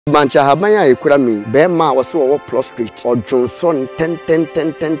Bancha habanya ekura mi bema wose wo prostrate or Johnson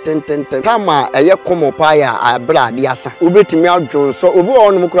 10 kama eye komo pa ya abra de asa obetimi adwonso obi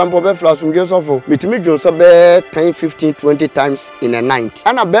wo no kura mpo be flash mjosofo mitimi dwonso be 10 15 20 times in a night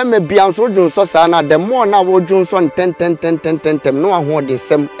ana bema bia so dwonso sa na the more na wo dwonso 10 no aho de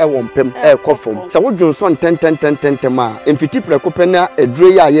sem e wo mpem e kofom sa wo dwonso 10 ma emfiti prekope na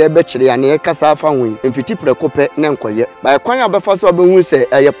edure ya ye be kire ya na Cassava hwen emfiti prekope na nkoye ba kwan abefa so obehu se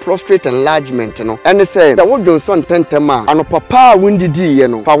prostate enlargement no ene say the Johnson 10 ano papa windidi ye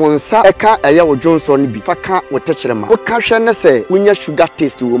no fa wonsa eka eye wo Johnson bi fa ka wotechirema wo ka hwe ne say wonya sugar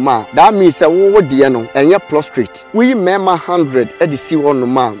taste wo ma that means say wo de no enye prostate we mema 100 edisi wono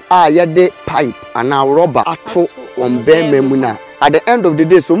ma a ye de pipe ana rubber ato on be memuna. At the end of the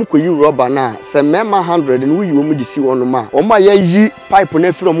day, so muko yi rubber na se mema 100 and we womu disi wono ma. Oma ye yi pipe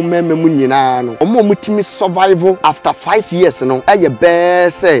na firo mu mema mu nyina no. Oma mutimi survival after 5 years no. Eye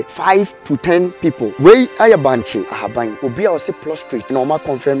be say 5 to 10 people. We eye banchi ahaban. Obi a say prostrate na oma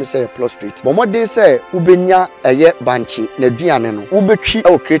confirm say prostrate. But mo dey say ubenya eye banchi na duane no. Ubetwi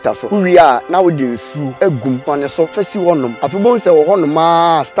e creator so. Wi a na wo de nsu agum tone so fesi wonom. Afebon say wo honom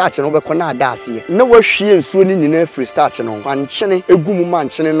ma starch no be kona adase. Na wo hwie nsu ni nyina free starch no. Banchi egum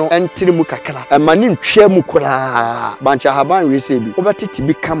manchene no entiri mu kakra amani ntwa mu kura bancha haban we say bi obetiti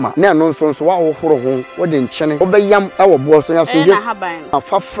bi kama na no nso wa wohoro ho wode nchene obeyam awo bo so ya so je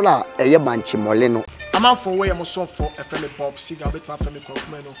afafra eye banchi mole no amanfo we am so for FM Bob Siga bet ma FM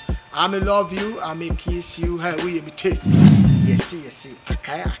Kokuma no I may love you I may kiss you hey we me taste yes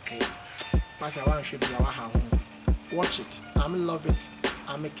akai masa wan hwe bia wa ha ho watch it I may love it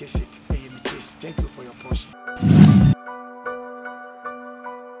I may kiss it hey me taste thank you for your portion.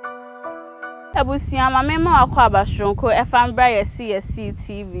 Abusia mama akwa abashronko efambra ya SH0CK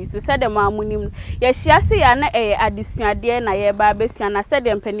TV so said dem amunim ye hyiase ya na adesuade na ye ba besua na said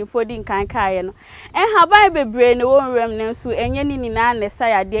dem panifo di nkan kaaye no haban bebre ne wonwem ne nso enye ni na ne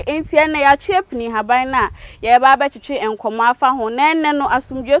sayade entie na ya chepni haban na ye ba betwetwe enkomo afa ho na enne no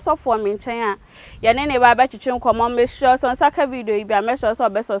asumdwe sofo menchen a ye ne ba betwetwe enkomo mesho so nsaka video yi bia mesho so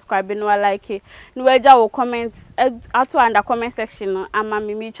be subscribe no like no waja wo comment ato under comment section no ama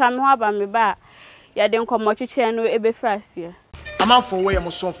mi twa me ho aba me ba ya den komo twetwe no ebe frasia amanfo we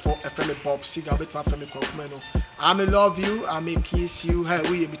am so for FM Bob Siga bet ma FM Kokuma no I may love you I may kiss you hey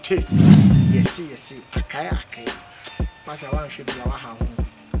we me taste yes akai masa wan hwe bia wa ha ho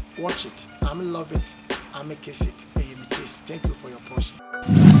watch it I may love it I may kiss it hey me taste thank you for your portion.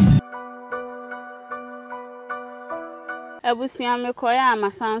 Abusia me koya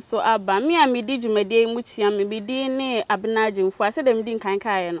amasan so aba me amidi dwumade mu tia me bidi ne abenajimfo ase dem di nkan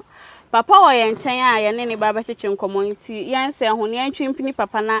kaaye no papa wo ye nchen a ye ne baba twetwe nkomo nti yen se ho ne ntwimpini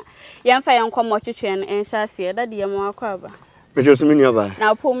papa na yen fa ye nkomo twetwe no enhyase da de ye mo akwa aba me just me nuaba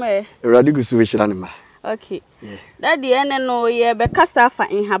na pome eradi gusu we shira ne ma okay da de ene no ye be Cassava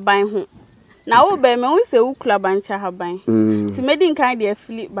haban ho na wo be me hu se ukula bancha haban ti medi nkan de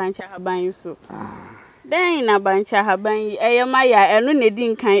afili bancha haban so den na bancha haban eye ma ya eno ne di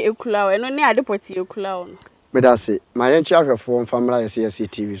nkan ekula wo eno ne adepoti ekula wo no medase ma yenchi ahwefo family SH0CK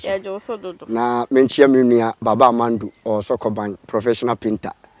TV so ya jo so dodo na menchia me nua baba Amandu or Sokoban professional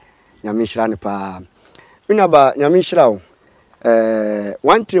painter nyame hira ne pa nua ba nyame hira wo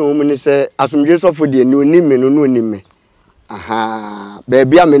one thing wo ni se asumdwe sofo de ni onime no onime aha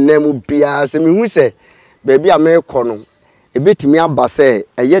baby a me nemu bia se me hu se baby a me kɔ no ebetimi aba se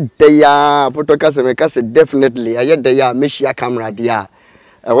eye deya potoka se me ka se definitely eye deya me hia camera dia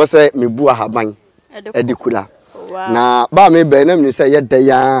wo se me bu ahaban edikula na ba me be na me say ye de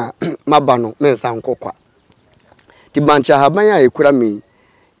ya maba no me nsa nkokwa ti bancha haban ya ekura me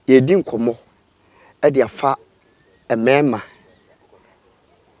ye di nkomo e de afa emema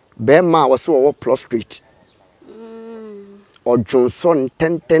bema wo se wo prostrate or Johnson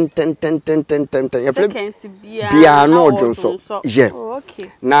 10 ye flip bia no Johnson yeah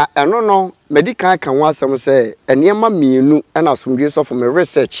okay na eno no medical kan wa asem say enema mienu na asumdwe so for me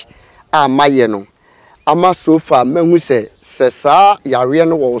research a maye no ama so far mahu se sa yare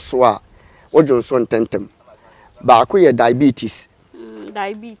no wo so a wo Johnson 10 ba ko ye diabetes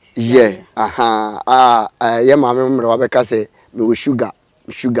yeah aha ye ma me mre wa be ka se me wo sugar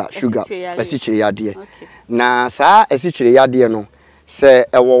asichire yade na sa asichire yade no se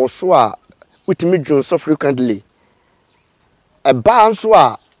e wo so a utimi Johnson frequently e ba nso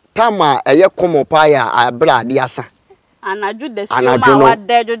a tama eye komo pa ya abra de asa anaju de so ma wa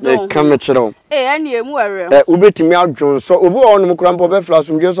de jojo come chiro ani emu awre ubetimi adwonso obi wonum kura mpo be flash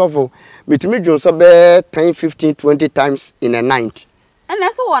mje sofo mitimi dwonso be 10 15 20 times in a night And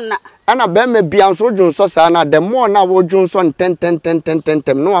that's one. And a bema be on so Jones Sana, the more now will Johnson 10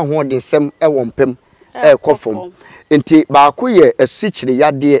 no one who the same a wampem a coffin. Inti Bakuye a switch the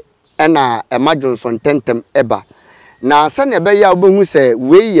yadi and a Johnson 10 eba. Now, son a beya who say,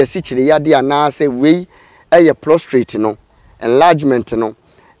 we a switch the yadi and now say, we a prostrate no, enlargement no.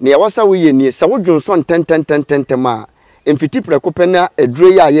 Near was a we near Saw Johnson 10 ma. In fiti precopena a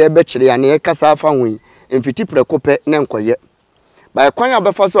dreya ye betchery and a Cassava wing, in fiti precope nanquoye. By a quanya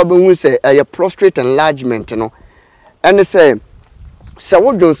before so who say a prostrate enlargement no. And they say,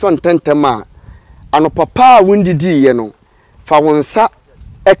 Saw Johnson 10 ma. Ano papa wundi di ye no fa wonsa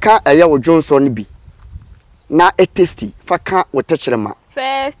eka eya Johnson bi na tasty fa ka wotechrema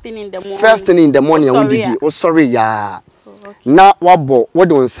first thing in the morning wundi di o sorry ya na wabo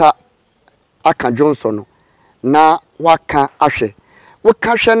wode wonsa aka Johnson no na waka ahwe wo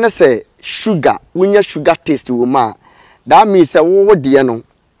ka hwe ne se sugar wunya sugar taste wo ma that means wo de no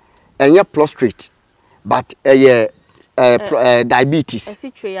enye prostrate but diabetes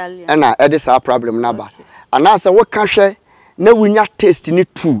and that is our problem now. And also, what cash na winya taste ni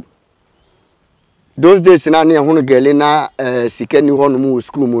too. Those days na ne hono gele na sika ni hono mu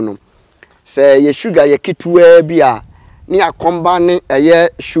school mu no. Say ye sugar ye kitwe bia ni akombane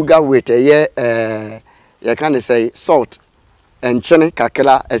sugar with ye can say salt and chene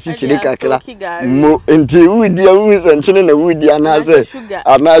kakela chene kakela mo enti wudi wu and chene na wudi ana say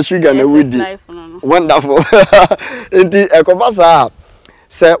ana sugar na wudi. Wonderful. Indeed, a covasa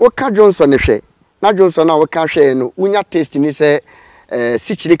say, what can Johnson say? Now, Johnson, our cashier, no, when your taste in say,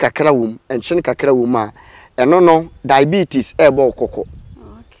 Sichilika Krawum and Chenica Krawuma, and no, diabetes, airball cocoa.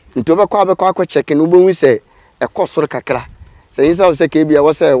 Into a quack checking, when we say, a cost kakra. Say, I was a KB, I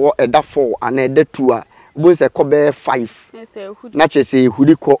was a da 4 and a de 2, was a cobe 5. Naturally, say,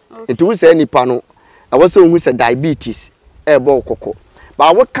 Hudiko, into we say any panel. I was with a diabetes, airball cocoa.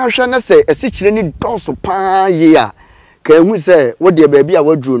 But what can I say? A situation does so pan year. Can we say what dear baby I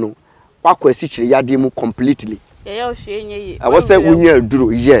will do no? What was situation yadimu completely? I was say we near drew,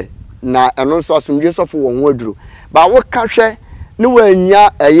 yeah. Now, and also some years of one word drew. But what can I nowhere near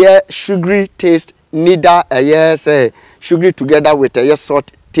a year sugary taste, neither a year say sugary together with a year salt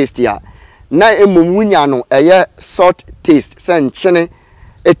taste here. Now, a mumunyano a year salt taste, send chene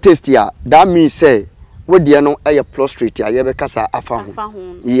a taste here. That means say. What do you know? I prostrate. I have a casa afa.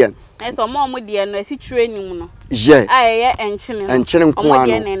 Yeah. And so mom with the no training. Yeah. I and chilling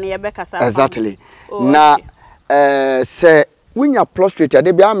exactly. Now, say when you prostrate,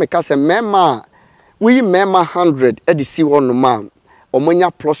 they be make us a mema. We mema 100 at the sea on man. Or when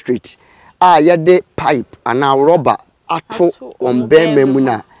you prostrate, ya de pipe and now rubber at on bear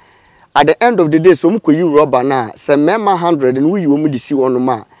memuna. At the end of the day, so you rubber now. Say mema 100 and we will see on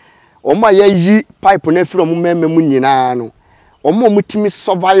man. Oma ye pipe ne from meme mu nyina no omo mutimi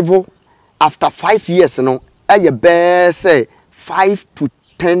survival after 5 years no eye be say 5 to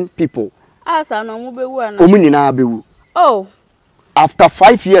 10 people asa no mu bewu ana omu nyina bewu oh after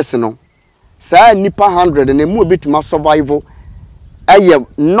 5 years no say nipa 100 na mu obitima survival eye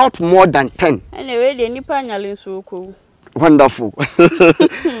not more than 10 anyway the nipa nyale nso ko wonderful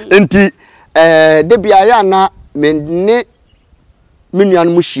enti de bia ya na me ne Minian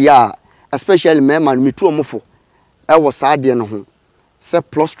Mushia, especially Memman, me too mofo. I was sad no home. Say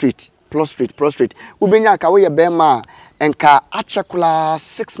prostrate. Ubenya away a bema and ka achakula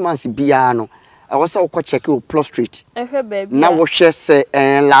 6 months biano. I was so check you prostrate. Now what she say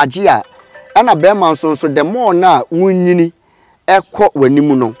enlargement. And a bema so the more na wunyini when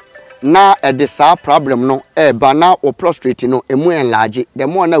you na the sa problem no bana or prostrate no emu enlarge. The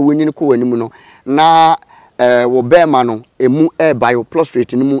more na wunyini ko when you na wo bema no emu by o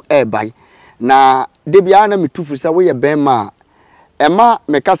prostrate no mu by na de bia na metufu say we bema ema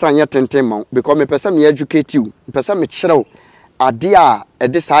me kasa nya tenten because me pesa me educate you me pesa me kyerɛw ade a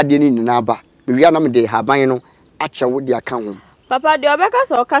de sa ade ni nyina ba me wia na me de haban no akyɛ wo de aka ho papa de obeka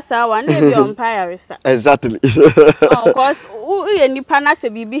so Cassava na be on PR0STATE exactly of course we nipa na se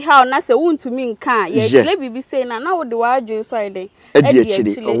bibi how na se wuntumi nka ye kyerɛ bibi say na wo de wa adwen so ide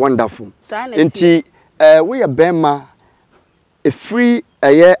e wonderful enti we bema a free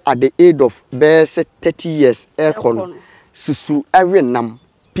a year at the age of 30 years aircon susu every nam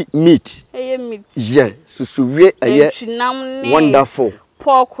meat yeah susu we a year wonderful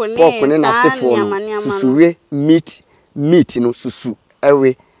pork na susu meat no susu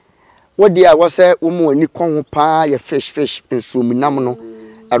every what dear was say woman ni kon pa ya fish and so nam no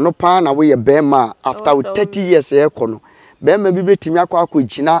no pa na we bema after 30 years aircon bema bi betimi akwa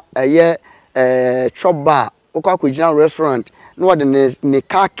gina a year chop bar okwa restaurant no de ne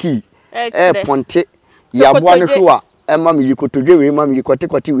car key ponte ya boa ne hwa ema me yikotodwe we ma me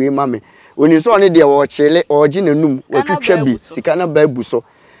yikote we ma me oni so ne de wo chele oji nanum otwetwa bi sika na ba bu so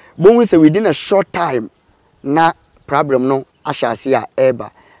bon say within a short time na problem no ashase a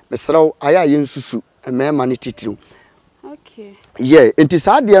eba mesrew aya yensusu emema ne titiriw okay yeah enti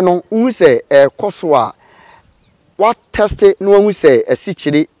saade no hu say koso a what test no hu say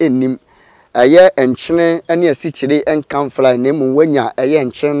asichire enim aye enchene ene asichire enkamfly na mu wanya aye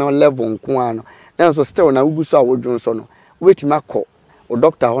enchene no level nko ano enso still na uguso a wodwonso no wetima akọ o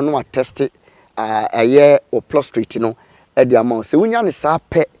doctor ho no test aye o prostrate no e de amount se wunya ne sa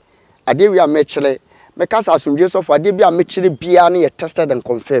pe ade wi a mechire meka sa asumdwe so for ade bi a mechire bia na ye tested and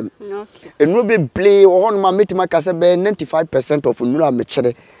confirmed okay enuro be play ho no ma metima ka se be 95% of nuro a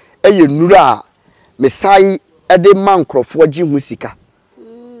mechire eye nuro a mesai ade mankrofo gi hu sika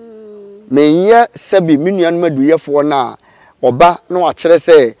menye sebi minuan maduyefo na oba na wa kire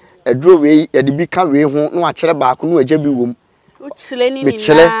se edro we yede bi ka we ho na wa kire baako na agya bi wom uchile ni me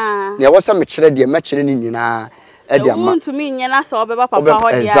kire na wo se me kire de me kire ni nyina e de ama ntumi nye na se obeba papa ho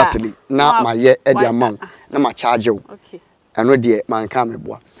dia exactly na ma ye e de ama na ma charge wo okay eno de man ka me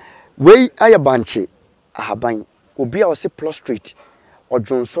boa we aye banche ahaban obi a wo se prostrate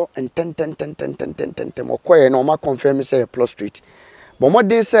odwonso enten okoye na o ma confirm say prostrate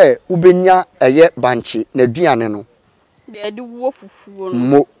bomodin say ubenya eye banche na duane no de di wo fufuo no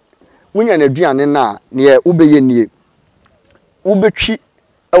mo wunya na duane na ne ubeye nie ubetwi e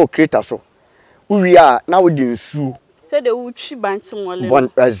o creator so uwi a na wodi nsuo say de utwi banche mole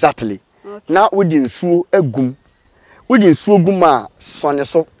exactly okay. Na wodi nsuo agum wodi nsuo gum a sone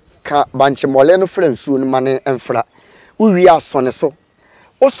so ka banche mole no fra nsuo no mane emfra uwi a sone so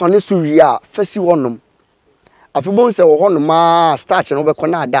o sone so wi a fasi wonom afibon se wo hono ma starch no be ko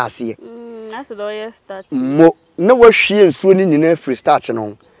na ada ase that's the way starch mo na wa hwie nsuo ni nyina free starch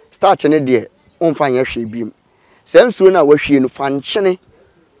no starch ne de onfa nya hwe biem se nsuo na wa hwie no fa nkyene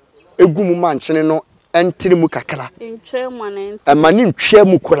egum ma nkyene no entire mu kakra ntwe mu na amani ntwe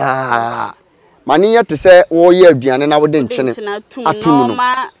mu kura mani ye te se wo ye aduane na wo de nkyene atum no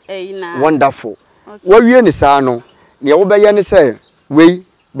wonderful wa wie ni saa no ne wo be ye ne se wei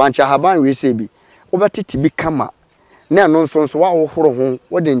bancha haban we se bi obetiti bi kama na no nso wa wohoro ho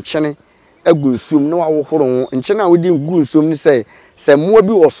wode nkyene agu nsuom na wa wohoro ho nkyene a wodi ngu nsuom ni se moa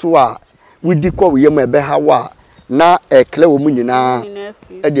bi woso a wodi kwa we yam ebe ha wa na ekle wo mu nyina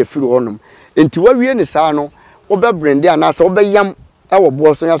e de firi honom enti wa wie ni saa no obe brande ana se obe yam wo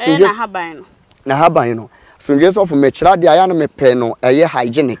bo so ya so na haban no so nje so for me kira de aya no me pe no eye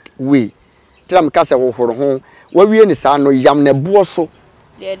hygienic way tira me ka se wohoro ho wa wie ni saa no yam na bo so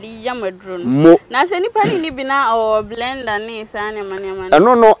di yamadrun na se nipa ni bi na o blender ni sa ne mane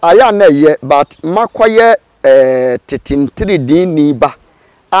no aya na ye but makoye 33 din ni ba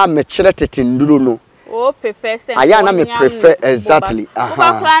a me kire tetinduro no o prefer se aya na me prefer exactly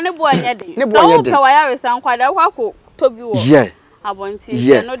aha kwa ne bo anya de so ka wa ya resan kwada kwako tobi wo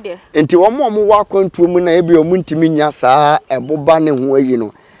abonti no de enti wo mo wa kwantuo mu na ebi o mu ntimi nya saa eboba ne ho ayi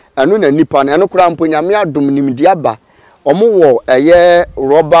no anu na nipa na eno kura mponya me adom nimdi aba omo wo eye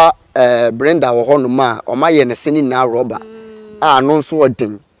rubber blender wo hono ma o ma ye ne seni na rubber no nso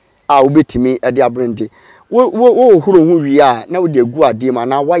odin a obetimi e de abrende wo huro hu wi a na wo de gu ade ma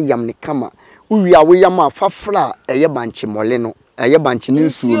na wayam ne kama wi a wo yam afafra eye banche mole no eye banche ne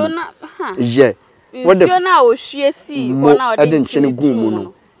nsu no ye wo de na o hwie si wo na o de nchene gu mu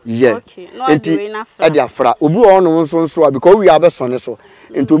no ye enti e de afra obi wo no nso a because wi a be sone so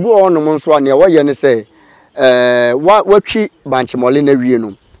enti obi wo no nso a ne wo ye ne say watwi banche mole na wie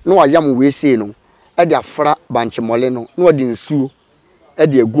no na wayam we sei no e de afra banche mole no na wode nsuo e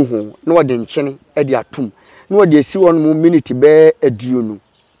de agu ho na wode nkyene e de atum na wode esi won mu minute be aduonu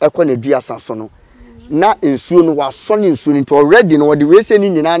e kwa na dua saso no na nsuo no waso ne nsuo ni to already no wode we sei ni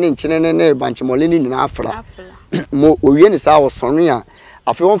nyina ne nkyene ne banche mole ni nyina afra mo owie ni sa wo sonwe a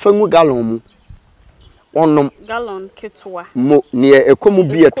afi won fa ngu gallon mu onom gallon ketwa mo ne ekomu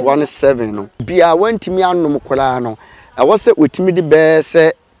bi etwa ne 7 no bia wantimi anom kora no e wo se otimi di be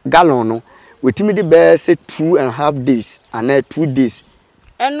se gallon no otimi di be se 2.5 days and 2 days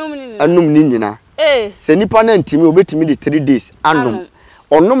enum ni nyina se nipa na ntimi obetimi di 3 days anom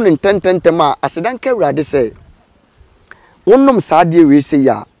onom ne tententem a asedan ka wrade se wonom saade we se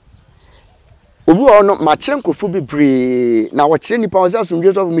ya obi ono ma kire nkofu bibre na wo kire nipa wo se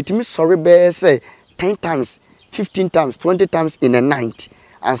asumdwe so mitimi sorry be se 10 times, 15 times, 20 times in a night.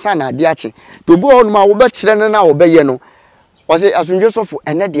 And son, I diache. To go on my over children now, obey you know. Was it as you just for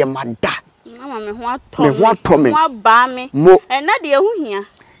another mada? What Tommy? What barmy? More and not dear who here.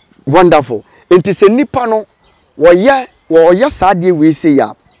 Wonderful. It is a nippano. Well, yeah, well, yes, I did we say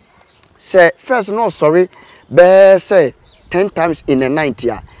ya. Say, first, no, sorry, be say 10 times in a night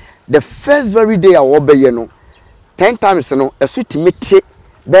ya. The first very day I obey no 10 times no a sweet mete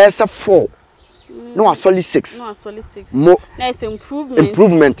be say 4. No a solid 6. No a solid 6. Mo nice improvement.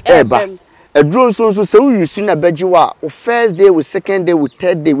 Improvement eba. A drone so you see na bejiwa o first day with second day with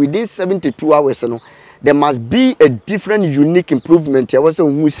third day within 72 hours no there must be a different unique improvement. I was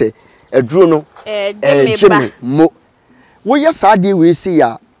who say a drone no Jimmy mo we yes we see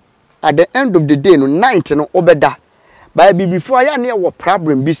ya at the end of the day no night no obeda by before ya near what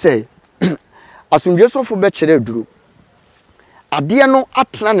problem be say asumdwe so fo be kire duru ade no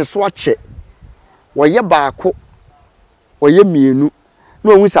atena ne so ache wo ye baako wo ye mienu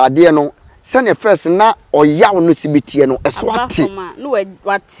no hu sa ade no sene first na oyaw no sibitie no eso ate no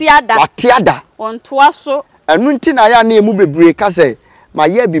watiada ontoa so anu nti na ya na emu bebre ka say ma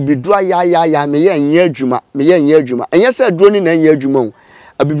ye bibidu ya me ye nya adwuma enye say duro ni na nya adwuma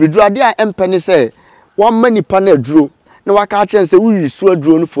abibidu ade a empene say one many pa na aduro na waka chen say we use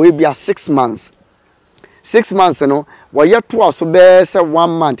aduro no for ebia 6 months 6 months no wo ye to aso be say 1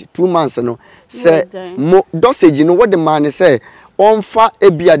 month 2 months no say mo dosage no what the man say onfa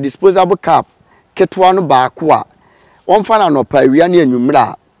ebia disposable cap ketwa no baako a onfa na no pa awia na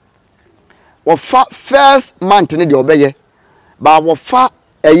anwumra ofa first month ne de obeye ba wofa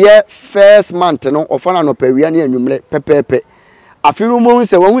eye first month no ofa na no pa awia na anwumre pepepe afiru mo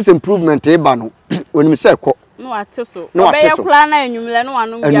se won se improvement e ba no onim se ko no ateso obeye kula na anwumre no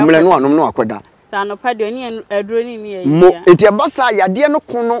anom bia anwumre no anom no akoda sa no pa de oni aduro ni ni mo enti abasa yade no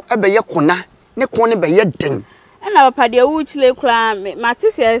kono ebeye kona ne kono ne beye den na papa de wu chile kula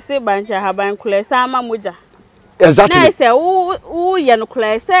matise se bancha haban kula sa ma moja exactly na se wu ye no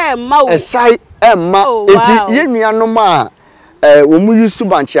kula se ma wo esai emma enti ye nuano ma wo mu yusu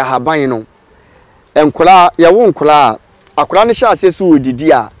bancha haban no enkula ye wo nkula akula ne sha ase su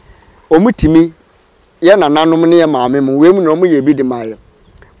odidi a omutimi ye nananom ne ye maame mu we mu no mu ye bi de maaye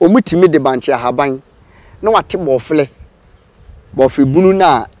omutimi de bancha haban na wate bofle bunu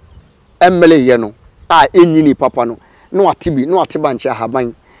na emmele ye no a enyini papa no na wate bancha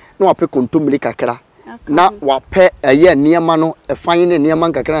haban na wape kontomire kakra na wape eye niema no efan ne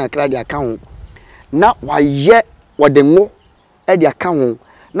niema kakra de aka ho na waye wodenwo e de aka ho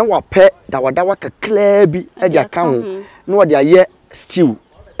na wape dawadawa kakra bi e de aka ho na wode aye stew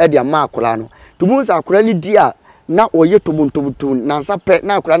e de ama akora no tumunza akora ni dia na oye tobuntobutu na nsape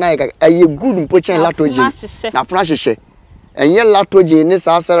na akora na aye good mpochen latogen na funa hyehe enye latogen ne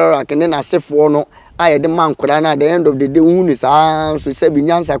sa sarara kene na sefo no aye de mankora na at the end of the day unu sa so se bi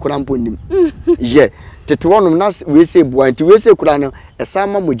nyansa akora mponim ye tete wonum na we say buanti we say kura no esa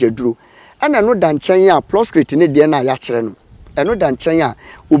ma mojeduro ana no danchan ya prostrate ne de na ya kire no eno danchan a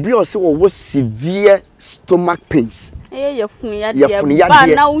obi o se wo severe stomach pains yefunu ya ba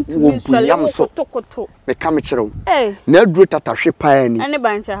na untumi swale kotokoto me kam kire na aduro tatahwe paa ni ene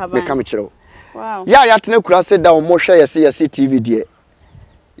bancha haba me kam kire wow ya tene kura se da mo hwe yesi TV de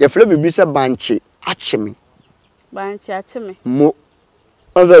ye fle bibi se banche achimi banche achimi mo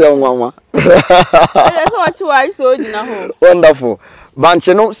Oza ya nwanwa. That's what you are so dina ho. Wonderful.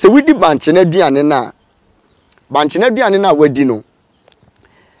 Banche no, se widi banche na aduane na. Banche na aduane na wadi no.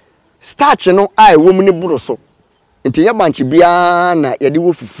 Starch no ai wo mu ne buru so. Nti ya banche bia na ye de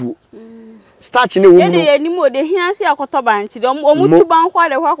wo fufu. Starch ne wo mu. Ye ni mo de hiansi akoto banche de omutu ban kwa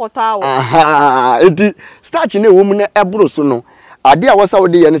de kwa akoto awo. Aha, nti starch ne wo mu na eburu so no. Ade a wosa wo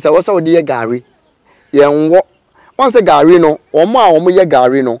de ye ne se wosa wo de ye gari. Ye nwo once gari no omo a omo ye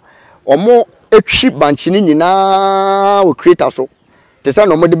gari no omo etwi banche ni nyina o creator so te say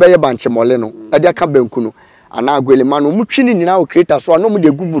no mo de be ye banche mole no e de aka banku no ana agwele ma no mo twi ni nyina o creator so no mo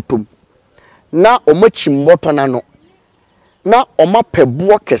de gubutom na omo chimboto na no na omo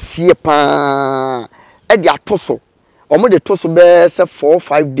pebuo kese pa e de atoso omo de toso be se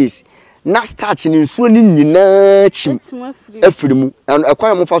 4-5 days na starch ni nsuo ni nyina chim afirimu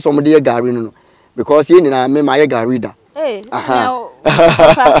ekwan mo fa so mo de ye gari no because ye na me ma ye gari da aha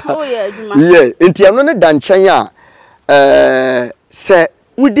oh yeah aduma yeah enti am no ne danchan a se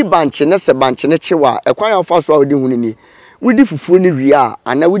wudi banche ne se banche ne chewa ekwan ya fa so a wudi hunu ni wudi fufuo ni wi a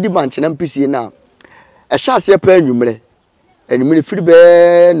ana wudi banche na mpisi na ehya ase pa anwumre firi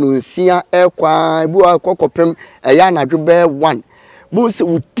be no nsia ekwan bu akokopem eya na dwebe 1 bu se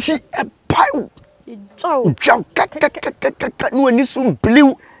wuti epai jaw no ani so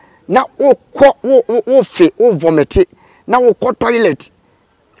bliu na wo fe wo vomit na wo ko toilet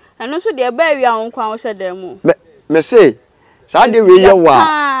eno so de ba wi awon kwa wo hye mu me say sa de we ye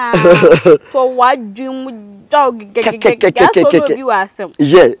wa to wadwum jaw gegege so bi wa asem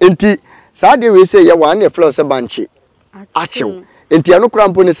ye enti sa de we say ye wa na flow se banche achew enti anu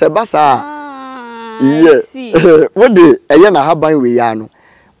krampo ni se basa yeah what the eye na haban we ya no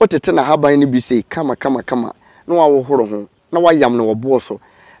wotete na haban ni bi sei kama na wa wohoro ho na wa yam na wo bo so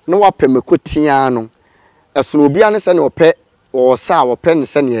na wa pemekotia no esono obi ane se ne opɛ o sa wo pɛ ne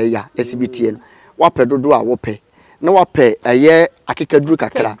se ne ya esibitie no wa pɛ dodo a wo pɛ na wa pɛ eye akekaduru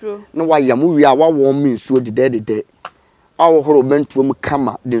kakra na wa yam wi a wa wo mi nsuo de awo horo mentuom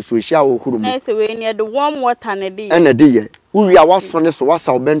kama de so hia wo horo mu ese we ne de warm water ne de ene de ye wi a waso ne so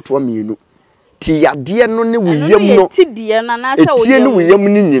wasa obentuom mienu ti yade no ne wiyam no ti die na na sa wo tie no wiyam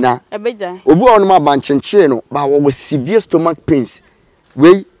ni nyina ebeja obi ono ma banchenche no ba wo severe stomach pains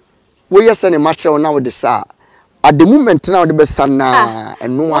we yese ne ma kire na wo de sa at the moment na wo de besa na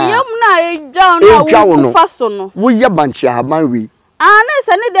eno a yam na eja no fa so no wo ye banche aban we na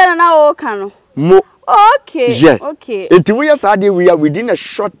se ne de na wo ka no mo okay yeah. Okay enti we yes ade we are within a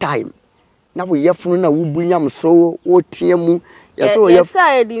short time na we yefunu na wo bunyam so wo tiemu yes we yes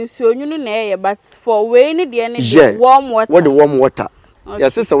I di nsuonyunu na eye but for we ni de ne warm water what the warm water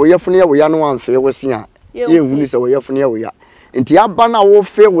yes say we yefunu ya we ya no anfe we se a ye hunu say we yefunu ya we ya enti aba na wo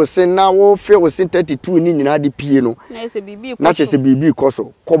fe we se na wo fe we se 32 ni nyina de pie no na se bibi ko na che se bibi ko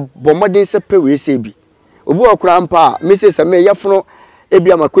so ko bomoden se pe we se bi obi okura mpa me say se me yefunu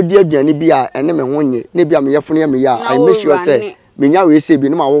ebi amakodi aduane bi a ene me honye na ebi ameyefunu ya me ya I make sure say menya we se bi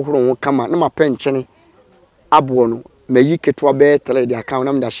na ma wohoro ho kama na ma penchene abo no mayi ketwa be tele de aka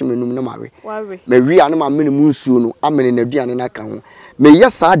na me da hyemenum na mawe mawi a na ma mene mu nsuo no amene na aduane na aka ho me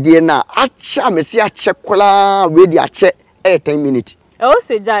yesa de na acha me se ache kola we di ache 10 minutes o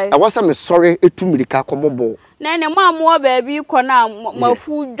se jai I was me sorry etumirika kobobo na ne mo amu baabi ko na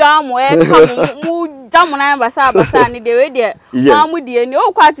mafu dwa mo e ka mu dwa na basa ni de we de amu de ni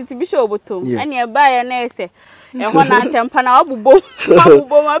o kwa titi bi sho obotom ene e ba ye na ese e ho na ntempa na obubo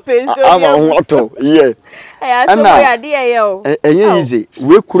ma penso ama ho oto yeah so ya de ye o enye easy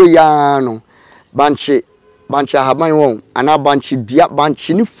we kuro ya no banche haban won ana banche dia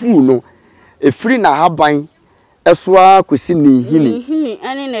banche ni fu no efiri na haban esoa kwesi ni hini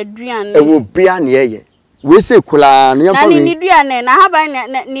ani na duane e wo bia na ye we say kula no yamfa ni duane na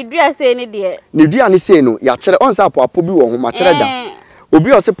haban ni dua say ni de ni duane say no ya kire on sa apo bi wo ho ma kire da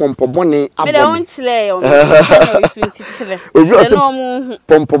obi o se pompobone abo me de on kire yo na isu ntitire obi o se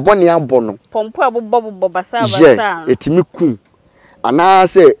pompobone abo no pompo abobo basa etimi ku ana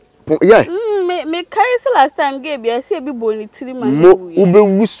say yeah me kai last time ge bia say bi boni tiri man mo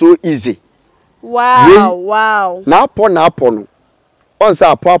ube so easy wow na apo no on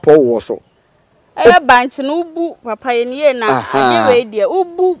sa apo wo so aya banch no ubu papa ye nie na ade we dia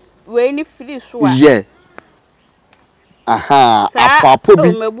ubu we ni free so a yeah apo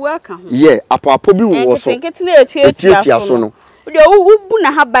bi mebu aka ho yeah apo bi wo so nkete na etia so no de ubu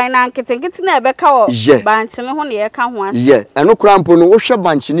na haban na nkete na ebe ka wo banch ne ho na ye ka ho ase yeah eno krampo no wo hwe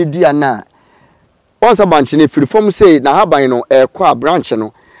banch ni dia na on sa banch ni free form say na haban no kwa branch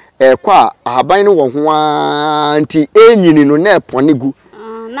no kwa haban no wo ho anti enyini no na epone gu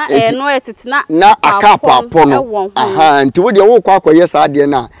na no etitina na akapapo no nti wo de wo kwa akoye sa de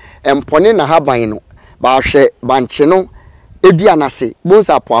na empone na haban no ba hwe banche no eduanase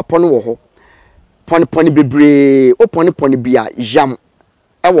bonsa apo no wo ho pone bebre o pone bia yam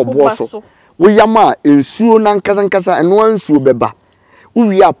wo bo so wo yam a ensuo na nkasa eno ansuo beba wo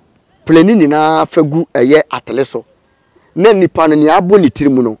wi a plani ni na fagu eye atele so na nipa no ni abo ni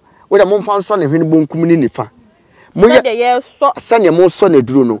tirimu no wo de mo mfa so ne hwene bonkum ni nifa moye so sane mo so na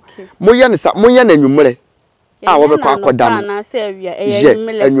duru no moye ne sa moye na nwumre a wo be kwa akoda no na se awia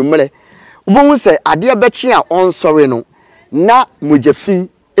e nwumre wo se ade bechi a on sorry no na mojafi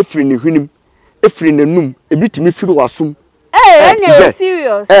efiri ne hwenim efiri nanum ebitimi firi wasum any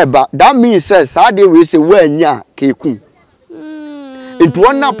serious but that means says ade we say wa anya keku into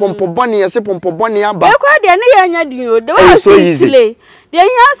one na pompobone yese pompobone aba e kwa de ne anya din o de wa so easy de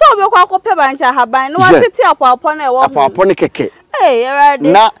nya so be kwa kope bancha haban no watete apapo na e wo apapo ne keke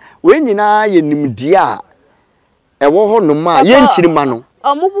erade na we nyina ye nimdi a e wo ho no ma ye nchirima no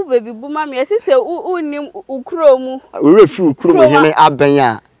omubu baby bu ma me yesi se unim ukro mu we refi ukro mu hene aban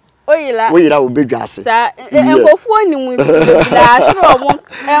a oyira obedwa ase sa enkofu onimu da asro mu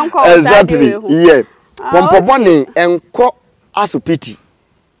enko exactly yeah pompobone enko asopiti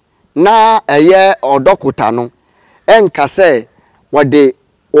na eye odokota no enka se wode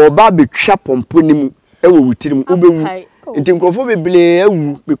oba betwa pompo nimu ewo wutirim ubewu nti nkrofo bebele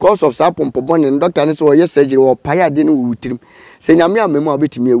ewu because of sa pompobone doctor ne so oye surgery wo paya de ne wutirim se nyame amemu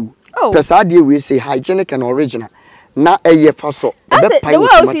obetimi ewu pesa de we say hygienic and original na eye fa so ebe paya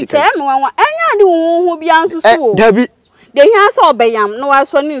automatically enya de wo bia nso so Dabi de hia so obeyam no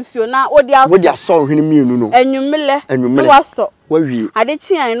waso ne nsuo na odi aso hwene mienu no enwumele no waso wawie ade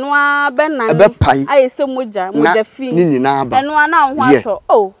chian no abenan ebe pai ayese moja fi ni nyina aba eno ana ho ato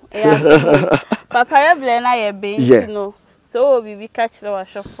oh papa ya ble na ye be no so bibi ka kire wa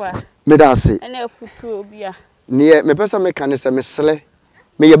hwefo a me da se ena afutu obi a ne me pesa me kan se me sele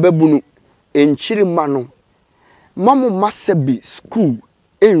me ye babunu enchiri ma no mamu masabi school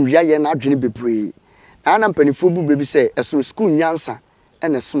enwia ye na adwene bebre ana mpanifo bu bebi se eso school nyansa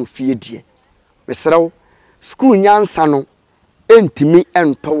ena so fie die me serew school nyansa no entimi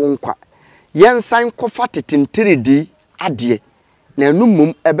ento wonkwa yensan kofa tetentiridi ade na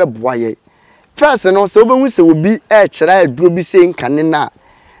enumum ebeboa ye first no so obehu se obi kira aduro bi se nkane na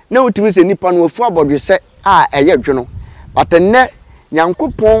otimi se nipa no ofu abodwe se eye dwono batenne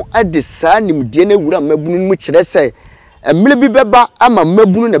Nyankopon ade saa nimdie na wura mabunu mu kire se emle bi beba ama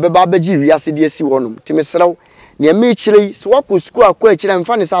mabunu na beba abaji wiase de asi wonum timisrew ne me kire so wako school akwa kire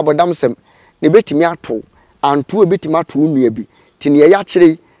mfa ne sa abodam sem ne betimi ato anto betimi ato nua bi tine ya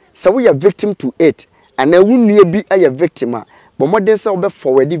kire se wo ya victim to it ana wunua bi aya victim a bomodin se wo be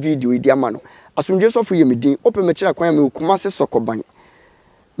forward video idi ama no asumdwe so fo yemidin ope me kire kwan me kuma se sokoban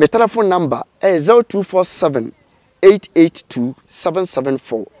me telephone number 0247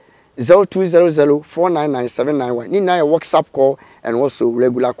 882-774 0200-499-791. Ni na WhatsApp call and also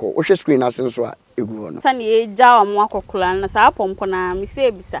regular call. O screen as so egu no. Sani e jawa mo akokula na sa pompo na mi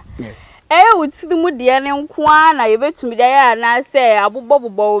se bisa. Utidi mu de ne nko na ye betumi da ya na se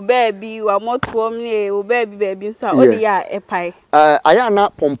abobobbo obabi wa motuom ne obabi nso a odi ya epai. Aya na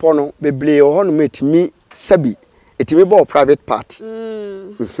pompo no beble o hono metimi sabi etimi bo private part.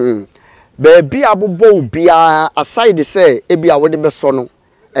 Baby abobo bia aside say ebia wode beso no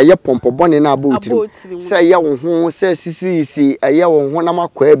eye pompo bone na abotiri say ye wo ho say sisi eye wo ho na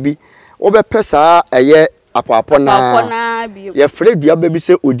makwa bi wo be pesa eye apapo na ye fre dua baby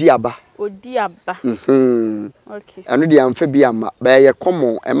say odi aba okay anu dia amfa bi ama ba ye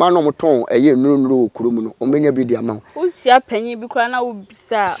common e ma no moton eye nurunuru okurum no o menya bi dia ma wo sia panyi bi kwa na wo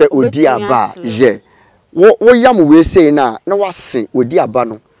bisa say odi aba ye wo yam we say na wase odi aba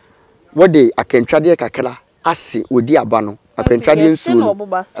no wode akentwade kakra ase odi aba no akentwade nsuo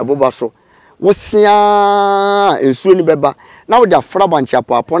abobaso wosia ensuo ni beba na wode afra banchi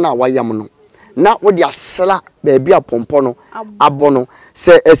apapo na wayam no na wode asla baabi apompo no abono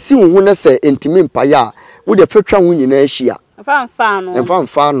se asi hu na se entimi mpaya wode fatwa hu nyina ahia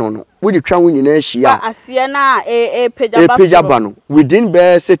mfa no wode twa hu nyina ahia asie na pejaba no within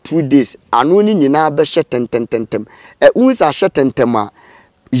be say 2 days anu ni nyina be hye tententem unsa hye tentem a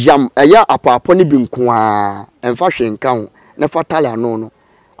yam eya apapo ne bi nko a emfa hwenka ho na fatale ano no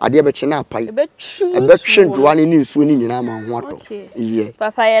ade be kye na apai ebe twe doa ne nsuo ni nyina ma ho ato ye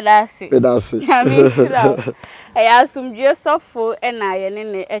papa ye dasi ya me shira eya asumdwe sofo na ye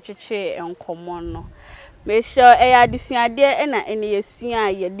ne etwetwe enkomo no me sure eya adusuade na ene yesua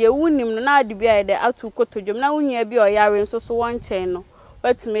ye de wunim no na ade bia ye de atu kotodwom na wuhia bi oyare nso so won chen no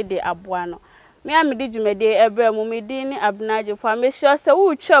watumi de aboa no me amedi djumede ebra mu medi ni abnaje for me sure say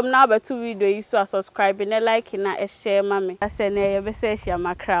wo twam na abatu video yi so subscribe na like na share ma me ase na ye be say share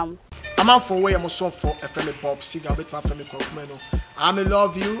makram amanfo we am so for FM Bob Siga bet ma FM Kwakuma no I may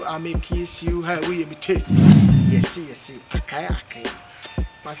love you I may kiss you hey we me taste yes akai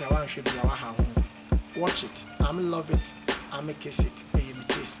masa wan hwe bia wa ha ho watch it I may love it I may kiss it hey me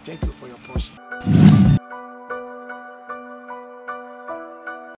taste thank you for your portion